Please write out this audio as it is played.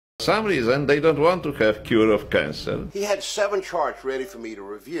For some reason, they don't want to have cure of cancer. He had 7 charts ready for me to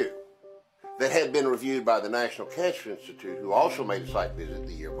review that had been reviewed by the National Cancer Institute, who also made a site visit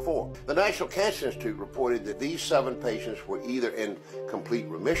the year before. The National Cancer Institute reported that these 7 patients were either in complete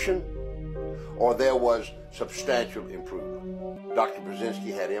remission or there was substantial improvement. Dr.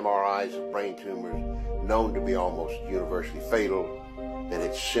 Burzynski had MRIs of brain tumors known to be almost universally fatal that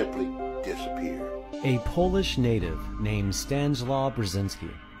had simply disappeared. A Polish native named Stanislaw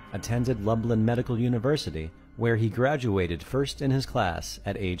Burzynski attended Lublin Medical University, where he graduated first in his class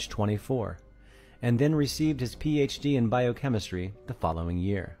at age 24, and then received his PhD in biochemistry the following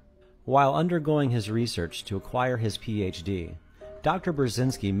year. While undergoing his research to acquire his PhD, Dr.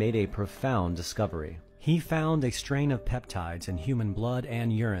 Burzynski made a profound discovery. He found a strain of peptides in human blood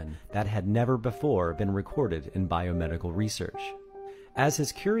and urine that had never before been recorded in biomedical research. As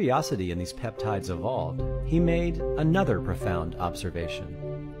his curiosity in these peptides evolved, he made another profound observation.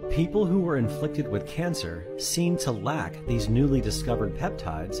 People who were inflicted with cancer seemed to lack these newly discovered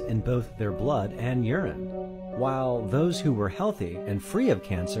peptides in both their blood and urine, while those who were healthy and free of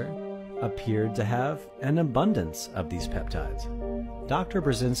cancer appeared to have an abundance of these peptides. Dr.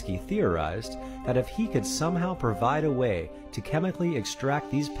 Burzynski theorized that if he could somehow provide a way to chemically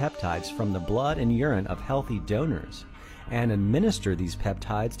extract these peptides from the blood and urine of healthy donors and administer these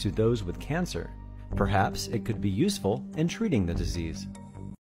peptides to those with cancer, perhaps it could be useful in treating the disease.